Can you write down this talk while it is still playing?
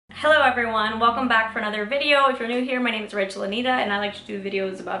Hello everyone, welcome back for another video. If you're new here, my name is Rachel Anita and I like to do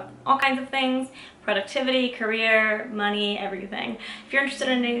videos about all kinds of things, productivity, career, money, everything. If you're interested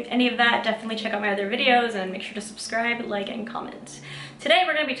in any of that, definitely check out my other videos and make sure to subscribe, like, and comment. Today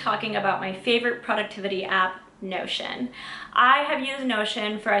we're going to be talking about my favorite productivity app, Notion. I have used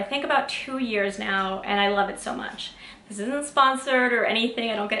Notion for I think about 2 years now and I love it so much. This isn't sponsored or anything,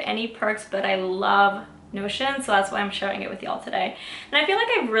 I don't get any perks, but I love Notion, so that's why I'm sharing it with y'all today. And I feel like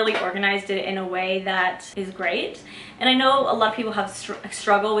I've really organized it in a way that is great. And I know a lot of people have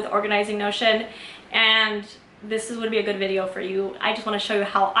struggle with organizing Notion, and this would be a good video for you. I just want to show you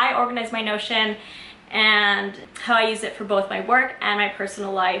how I organize my Notion and how I use it for both my work and my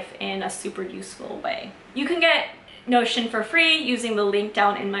personal life in a super useful way. You can get Notion for free using the link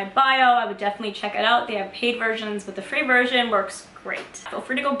down in my bio. I would definitely check it out. They have paid versions, but the free version works great. Feel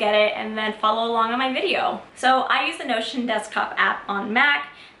free to go get it and then follow along on my video. So I use the Notion desktop app on Mac.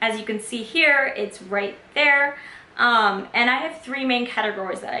 As you can see here, it's right there. And I have 3 main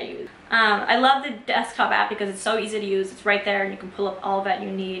categories that I use. I love the desktop app because it's so easy to use. It's right there and you can pull up all that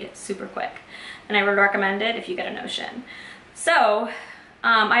you need super quick. And I would recommend it if you get a Notion. So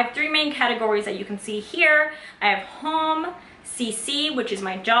I have 3 main categories that you can see here. I have Home, CC, which is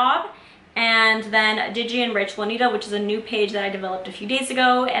my job, and then Digi and Rachel Anita, which is a new page that I developed a few days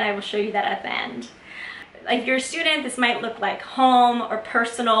ago, and I will show you that at the end. If you're a student, this might look like home or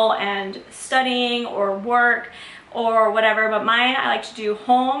personal and studying or work or whatever, but mine, I like to do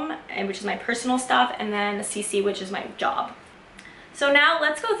home, which is my personal stuff, and then CC, which is my job. So now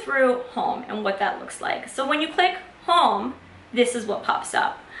let's go through home and what that looks like. So when you click home, this is what pops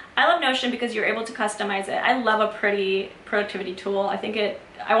up. I love Notion because you're able to customize it. I love a pretty productivity tool.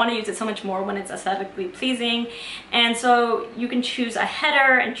 I want to use it so much more when it's aesthetically pleasing. And so you can choose a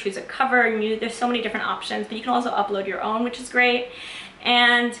header and choose a cover, and there's so many different options, but you can also upload your own, which is great.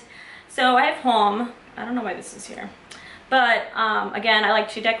 And so I have home. I don't know why this is here. But again, I like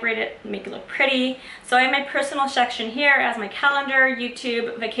to decorate it, make it look pretty. So I have my personal section here as my calendar,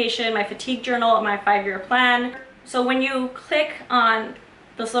 YouTube, vacation, my fatigue journal, and my 5-year plan. So when you click on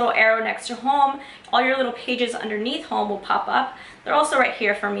this little arrow next to home, all your little pages underneath home will pop up. They're also right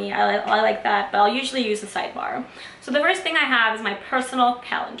here for me. I like that, but I'll usually use the sidebar. So the first thing I have is my personal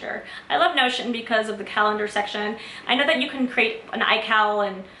calendar. I love Notion because of the calendar section. I know that you can create an iCal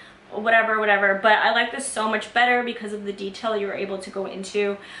and whatever, but I like this so much better because of the detail you're able to go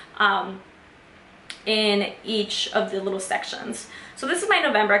into in each of the little sections. So this is my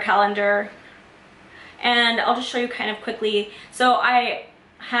November calendar, and I'll just show you kind of quickly. So I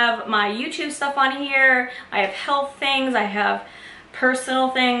have my YouTube stuff on here. I have health things. I have personal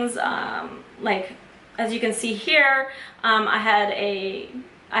things. Like as you can see here, I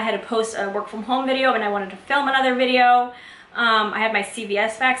had to post a work from home video, and I wanted to film another video. I have my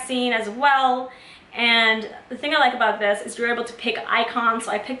CVS vaccine as well. And the thing I like about this is you're able to pick icons.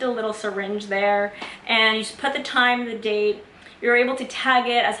 So I picked a little syringe there, and you just put the time, the date. You're able to tag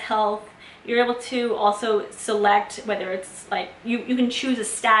it as health. You're able to also select whether it's like, you can choose a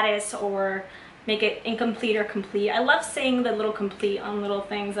status or make it incomplete or complete. I love seeing the little complete on little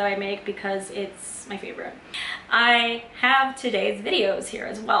things that I make because it's my favorite. I have today's videos here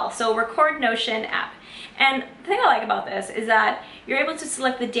as well. So Record Notion app. And the thing I like about this is that you're able to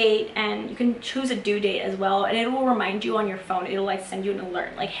select the date, and you can choose a due date as well, and it will remind you on your phone. It'll like send you an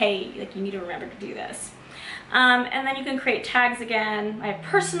alert like, hey, like you need to remember to do this. And then you can create tags again. I have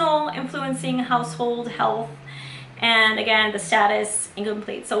personal, influencing, household, health, and again, the status,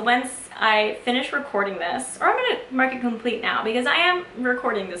 incomplete. So once I finish recording this, or I'm gonna mark it complete now because I am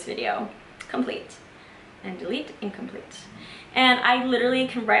recording this video, complete, and delete, incomplete. And I literally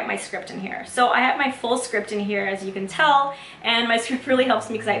can write my script in here. So I have my full script in here, as you can tell, and my script really helps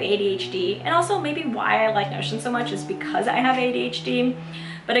me because I have ADHD. And also maybe why I like Notion so much is because I have ADHD.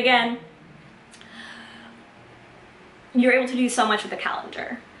 But again, you're able to do so much with the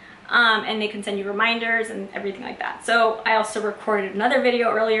calendar, and they can send you reminders and everything like that. So I also recorded another video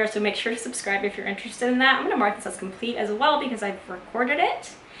earlier, so make sure to subscribe if you're interested in that. I'm gonna mark this as complete as well because I've recorded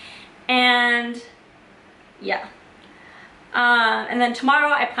it. And yeah. And then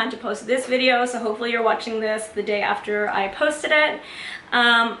tomorrow I plan to post this video, so hopefully you're watching this the day after I posted it.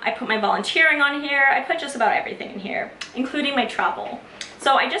 I put my volunteering on here. I put just about everything in here, including my travel.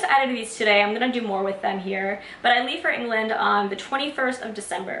 So I just added these today. I'm gonna do more with them here, but I leave for England on the 21st of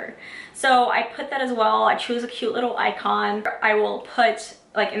December. So I put that as well. I choose a cute little icon. I will put,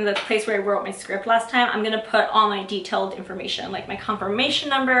 like in the place where I wrote my script last time, I'm gonna put all my detailed information, like my confirmation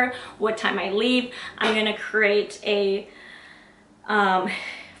number, what time I leave. I'm gonna create a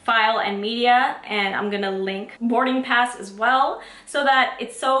file and media, and I'm gonna link boarding pass as well, so that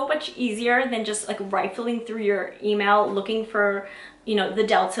it's so much easier than just like rifling through your email looking for, you know, the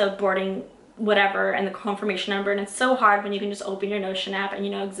Delta boarding whatever and the confirmation number. And it's so hard when you can just open your Notion app and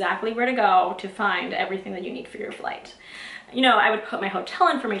you know exactly where to go to find everything that you need for your flight. You know, I would put my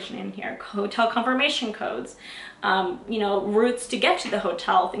hotel information in here, hotel confirmation codes, you know, routes to get to the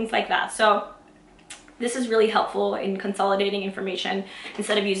hotel, things like that. So this is really helpful in consolidating information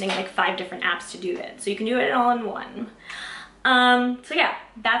instead of using like 5 different apps to do it. So you can do it all in one. So yeah,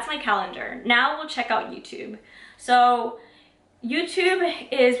 that's my calendar. Now we'll check out YouTube. So YouTube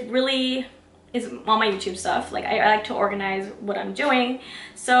is all my YouTube stuff. Like I like to organize what I'm doing.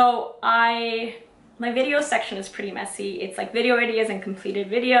 So my video section is pretty messy. It's like video ideas and completed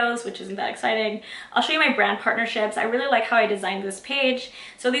videos, which isn't that exciting. I'll show you my brand partnerships. I really like how I designed this page.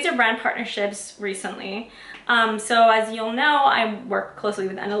 So these are brand partnerships recently. So as you'll know, I work closely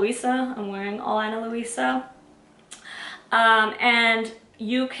with Ana Luisa. I'm wearing all Ana Luisa. And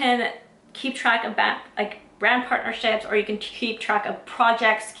you can keep track of brand partnerships, or you can keep track of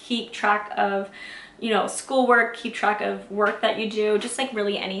projects, keep track of, you know, schoolwork, keep track of work that you do, just like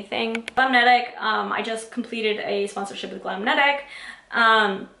really anything. Glamnetic, I just completed a sponsorship with Glamnetic,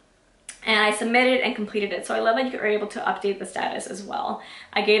 and I submitted and completed it. So I love that you're able to update the status as well.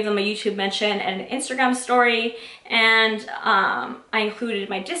 I gave them a YouTube mention and an Instagram story, and I included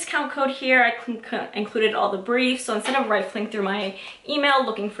my discount code here. I included all the briefs. So instead of rifling through my email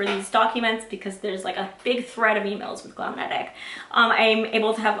looking for these documents, because there's like a big thread of emails with Glamnetic, I'm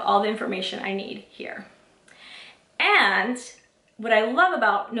able to have all the information I need here. And what I love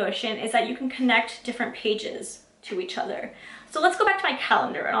about Notion is that you can connect different pages to each other. So let's go back to my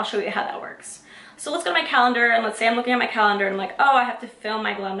calendar and I'll show you how that works. So let's go to my calendar, and let's say I'm looking at my calendar and I'm like, oh, I have to film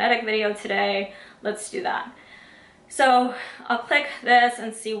my Glamnetic video today. Let's do that. So I'll click this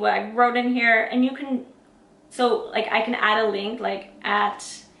and see what I wrote in here, and you can, so like I can add a link like at,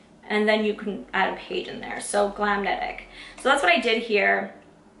 and then you can add a page in there. So Glamnetic. So that's what I did here.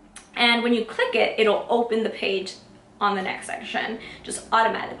 And when you click it, it'll open the page on the next section just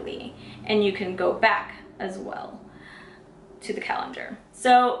automatically, and you can go back as well to the calendar.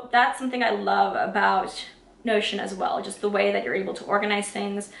 So that's something I love about Notion as well, just the way that you're able to organize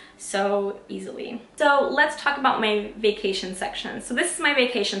things so easily. So let's talk about my vacation section. So this is my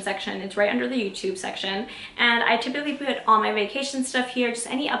vacation section. It's right under the YouTube section, and I typically put all my vacation stuff here, just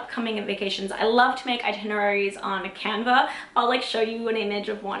any upcoming vacations. I love to make itineraries on Canva. I'll like show you an image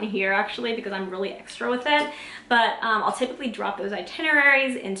of one here actually, because I'm really extra with it, but I'll typically drop those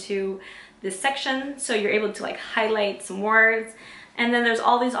itineraries into this section, so you're able to like highlight some words. And then there's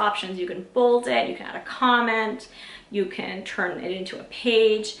all these options. You can bold it, you can add a comment, you can turn it into a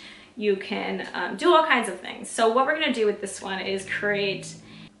page, you can do all kinds of things. So what we're gonna do with this one is create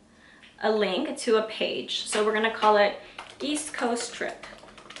a link to a page. So we're gonna call it East Coast Trip.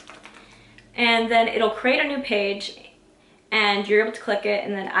 And then it'll create a new page, and you're able to click it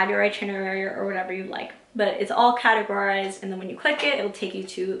and then add your itinerary or whatever you like. But it's all categorized, and then when you click it, it'll take you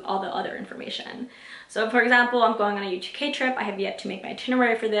to all the other information. So for example, I'm going on a UK trip. I have yet to make my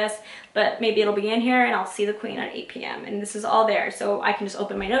itinerary for this, but maybe it'll be in here, and I'll see the Queen at 8 p.m. and this is all there. So I can just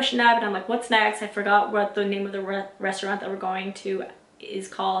open my Notion app and I'm like, what's next? I forgot what the name of the restaurant that we're going to is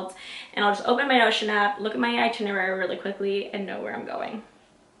called. And I'll just open my Notion app, look at my itinerary really quickly, and know where I'm going.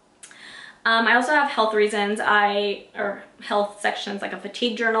 I also have health reasons, or health sections, like a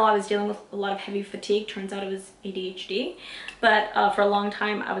fatigue journal. I was dealing with a lot of heavy fatigue. Turns out it was ADHD, but for a long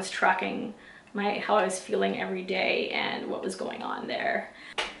time I was tracking how I was feeling every day and what was going on there.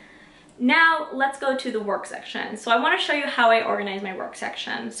 Now let's go to the work section. So I want to show you how I organize my work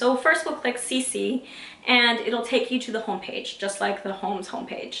section. So first we'll click CC, and it'll take you to the home page, just like the home's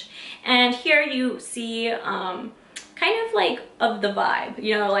homepage. And here you see kind of like of the vibe,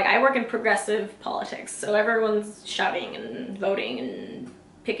 you know, like I work in progressive politics, so everyone's shouting and voting and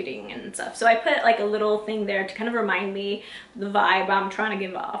picketing and stuff. So I put like a little thing there to kind of remind me the vibe I'm trying to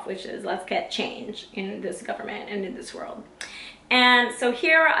give off, which is let's get change in this government and in this world. And so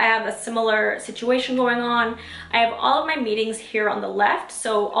here I have a similar situation going on. I have all of my meetings here on the left,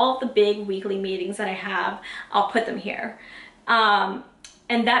 so all of the big weekly meetings that I have, I'll put them here.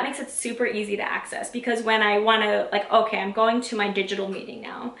 And that makes it super easy to access, because when I want to, like, okay, I'm going to my digital meeting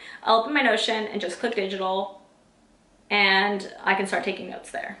now, I'll open my Notion and just click digital, and I can start taking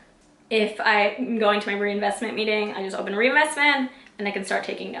notes there. If I'm going to my reinvestment meeting, I just open reinvestment and I can start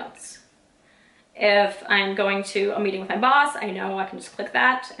taking notes. If I'm going to a meeting with my boss, I know I can just click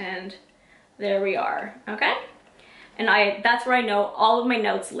that, and there we are, okay? And that's where I know all of my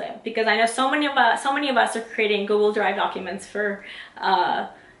notes live, because I know so many of us are creating Google Drive documents for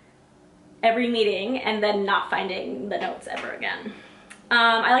every meeting and then not finding the notes ever again.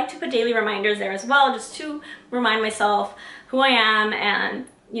 I like to put daily reminders there as well, just to remind myself who I am and,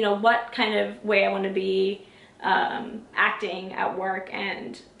 you know, what kind of way I want to be acting at work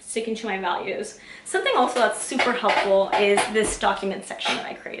and sticking to my values. Something also that's super helpful is this document section that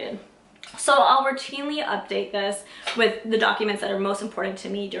I created. So I'll routinely update this with the documents that are most important to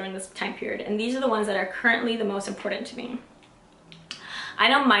me during this time period, and these are the ones that are currently the most important to me. I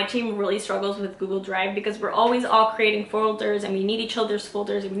know my team really struggles with Google Drive because we're always all creating folders and we need each other's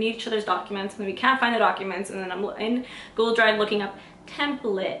folders and we need each other's documents, and we can't find the documents, and then I'm in Google Drive looking up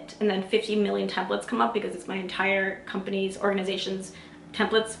template, and then 50 million templates come up because it's my entire company's, organization's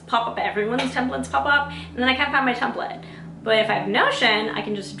templates pop up, everyone's templates pop up, and then I can't find my template. But if I have Notion, I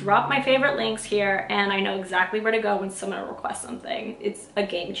can just drop my favorite links here and I know exactly where to go when someone requests something. It's a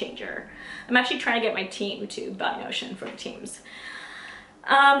game changer. I'm actually trying to get my team to buy Notion for the teams.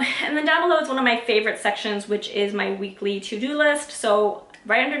 And then down below is one of my favorite sections, which is my weekly to-do list. So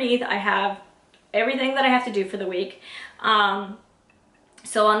right underneath, I have everything that I have to do for the week.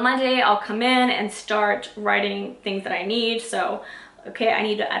 So on Monday, I'll come in and start writing things that I need. So, okay, I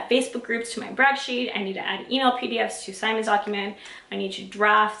need to add Facebook groups to my brag sheet. I need to add email PDFs to Simon's document. I need to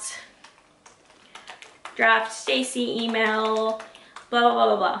draft Stacy email, blah, blah, blah,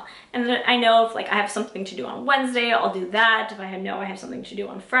 blah, blah. And then I know if like I have something to do on Wednesday, I'll do that. If I know I have something to do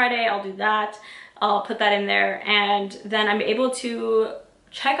on Friday, I'll do that. I'll put that in there, and then I'm able to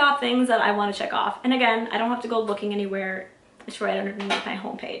check off things that I want to check off. And again, I don't have to go looking anywhere. It's right underneath my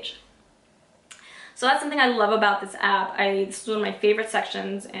homepage. So that's something I love about this app. This is one of my favorite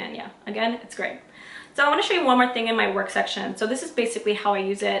sections, and yeah, again, it's great. So I want to show you one more thing in my work section. So this is basically how I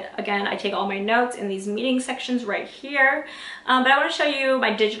use it. Again, I take all my notes in these meeting sections right here. But I want to show you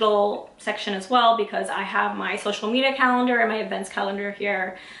my digital section as well, because I have my social media calendar and my events calendar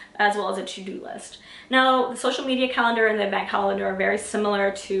here, as well as a to-do list. Now, the social media calendar and the event calendar are very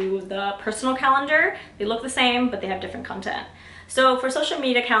similar to the personal calendar. They look the same, but they have different content. So for social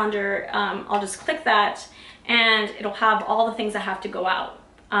media calendar, I'll just click that and it'll have all the things that have to go out.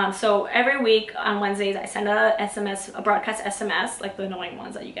 So every week on Wednesdays, I send a broadcast SMS, like the annoying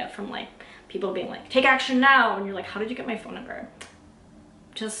ones that you get from like people being like, take action now. And you're like, how did you get my phone number?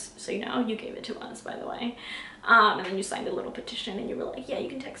 Just so you know, you gave it to us, by the way. And then you signed a little petition and you were like, yeah, you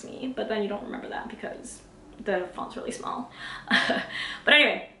can text me. But then you don't remember that because the font's really small. But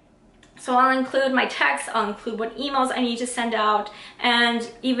anyway, so I'll include my text, I'll include what emails I need to send out, and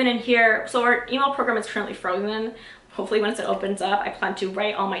even in here, so our email program is currently frozen. Hopefully once it opens up, I plan to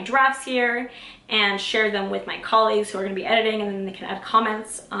write all my drafts here and share them with my colleagues who are going to be editing, and then they can add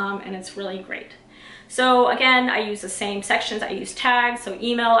comments, and it's really great. So again, I use the same sections. I use tags, so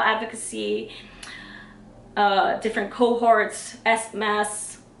email, advocacy, different cohorts,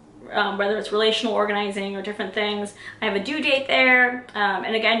 SMS, whether it's relational organizing or different things. I have a due date there,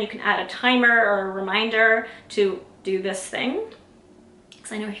 and again, you can add a timer or a reminder to do this thing,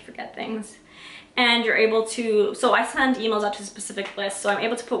 because I know I forget things. And you're able to, so I send emails out to specific lists, so I'm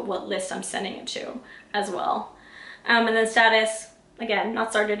able to put what list I'm sending it to as well. And then status, again,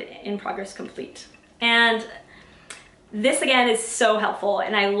 not started, in progress, complete. And this again is so helpful,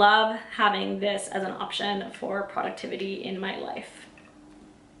 and I love having this as an option for productivity in my life.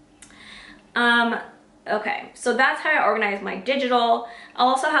 Okay, so that's how I organize my digital. I'll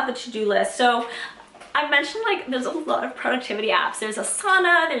also have the to-do list. So I mentioned like there's a lot of productivity apps. There's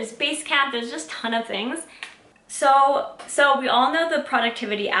Asana, there's Basecamp, there's just a ton of things. So we all know the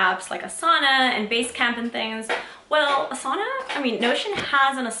productivity apps like Asana and Basecamp and things. Well, Asana, I mean, Notion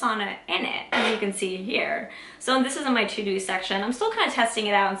has an Asana in it, as you can see here. So this is in my to-do section. I'm still kind of testing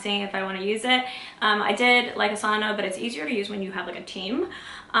it out and seeing if I want to use it. I did like Asana, but it's easier to use when you have like a team.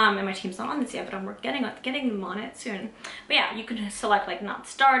 And my team's not on this yet, but I'm getting them on it soon. But yeah, you can select like not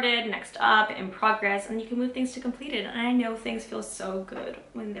started, next up, in progress, and you can move things to completed. And I know things feel so good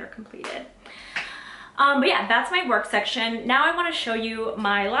when they're completed. But yeah, that's my work section. Now I want to show you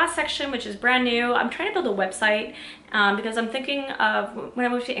my last section, which is brand new. I'm trying to build a website because I'm thinking of when I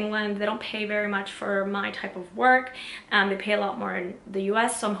moved to England, they don't pay very much for my type of work. They pay a lot more in the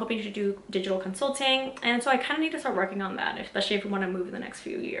US, so I'm hoping to do digital consulting. And so I kind of need to start working on that, especially if we want to move in the next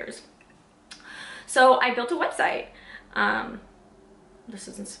few years. So I built a website. This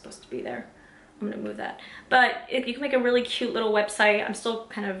isn't supposed to be there. I'm going to move that. But you can make a really cute little website.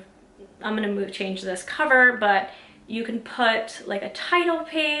 I'm gonna change this cover, but you can put like a title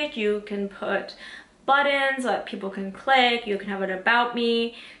page, you can put buttons that people can click, you can have an about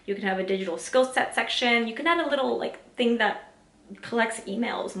me, you can have a digital skill set section, you can add a little like thing that collects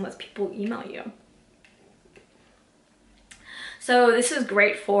emails and lets people email you. So this is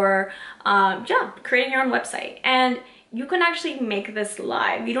great for yeah, creating your own website. And you can actually make this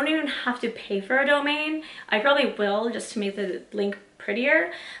live. You don't even have to pay for a domain. I probably will, just to make the link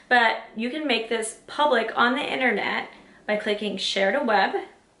prettier, but you can make this public on the internet by clicking share to web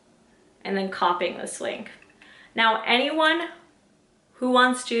and then copying this link. Now, anyone who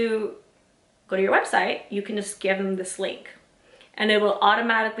wants to go to your website, you can just give them this link and it will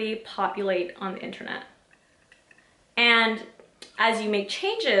automatically populate on the internet. And as you make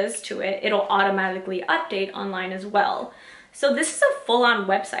changes to it, it'll automatically update online as well. So this is a full-on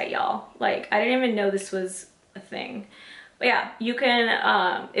website, y'all. Like, I didn't even know this was a thing. But yeah, you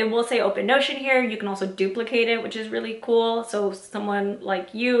can, it will say open Notion here. You can also duplicate it, which is really cool. So someone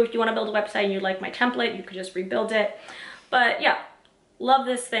like you, if you want to build a website and you like my template, you could just rebuild it. But yeah, love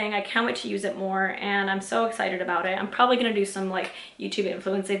this thing. I can't wait to use it more, and I'm so excited about it. I'm probably going to do some like YouTube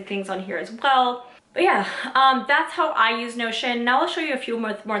influencing things on here as well. But yeah, that's how I use Notion. Now I'll show you a few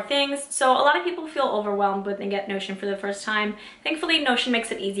more things. So a lot of people feel overwhelmed when they get Notion for the first time. Thankfully, Notion makes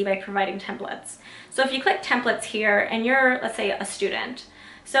it easy by providing templates. So if you click templates here and you're, let's say, a student,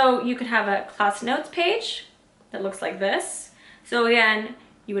 so you could have a class notes page that looks like this. So again,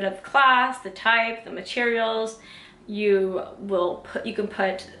 you would have the class, the type, the materials. You can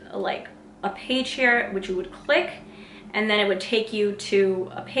put like a page here, which you would click, and then it would take you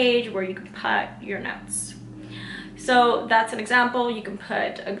to a page where you can put your notes. So that's an example. You can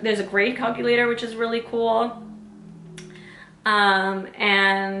put, there's a grade calculator, which is really cool.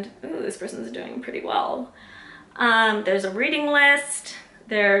 And ooh, this person's doing pretty well. There's a reading list.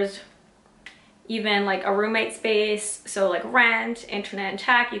 There's even like a roommate space. So like rent, internet and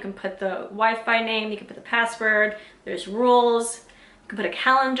tech, you can put the Wi-Fi name, you can put the password. There's rules. You can put a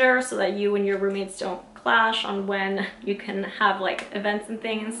calendar so that you and your roommates don't clash on when you can have like events and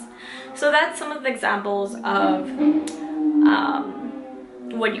things. So that's some of the examples of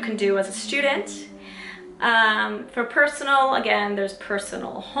what you can do as a student. For personal, again, there's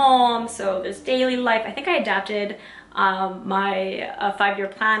personal home, so there's daily life. I think I adapted my 5-year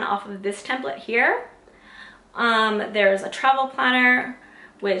plan off of this template here. There's a travel planner,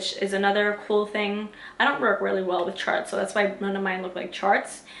 which is another cool thing. I don't work really well with charts, so that's why none of mine look like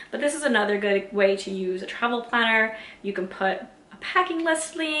charts. But this is another good way to use a travel planner. You can put a packing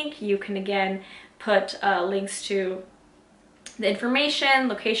list link. You can, again, put links to the information,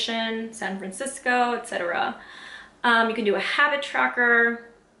 location, San Francisco, etc. You can do a habit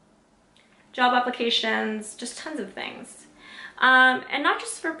tracker, job applications, just tons of things. And not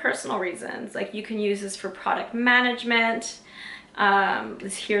just for personal reasons. Like, you can use this for product management.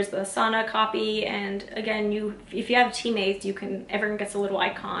 Here's the Asana copy, and again, if you have teammates, everyone gets a little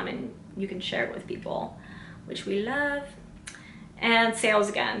icon and you can share it with people, which we love. And sales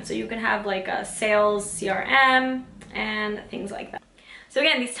again, so you can have like a sales CRM and things like that. So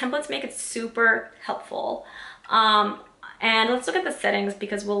again, these templates make it super helpful. And let's look at the settings,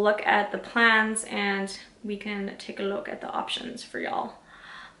 because we'll look at the plans and we can take a look at the options for y'all.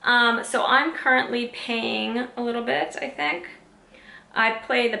 So I'm currently paying a little bit, I think. I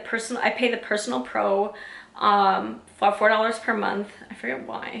pay the personal pro for $4 per month. I forget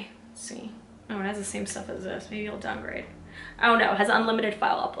why. Let's see. Oh, it has the same stuff as this. Maybe it'll downgrade. Oh no, it has unlimited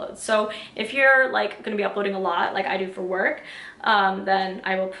file uploads. So if you're like going to be uploading a lot, like I do for work, then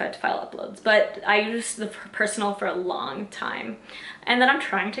I will put file uploads. But I use the personal for a long time. And then I'm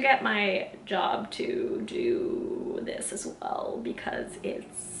trying to get my job to do this as well, because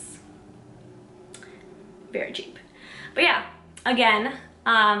it's very cheap. But yeah, again,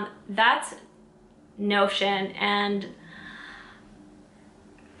 that's Notion.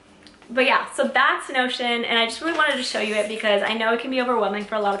 But yeah, so that's Notion, and I just really wanted to show you it because I know it can be overwhelming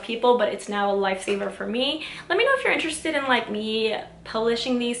for a lot of people, but it's now a lifesaver for me. Let me know if you're interested in like me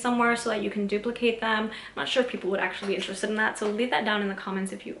publishing these somewhere so that you can duplicate them. I'm not sure if people would actually be interested in that, so leave that down in the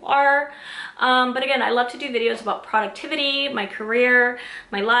comments if you are. But again, I love to do videos about productivity, my career,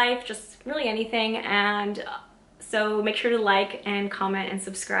 my life, just really anything. And so make sure to like and comment and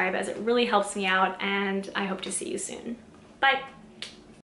subscribe, as it really helps me out, and I hope to see you soon. Bye.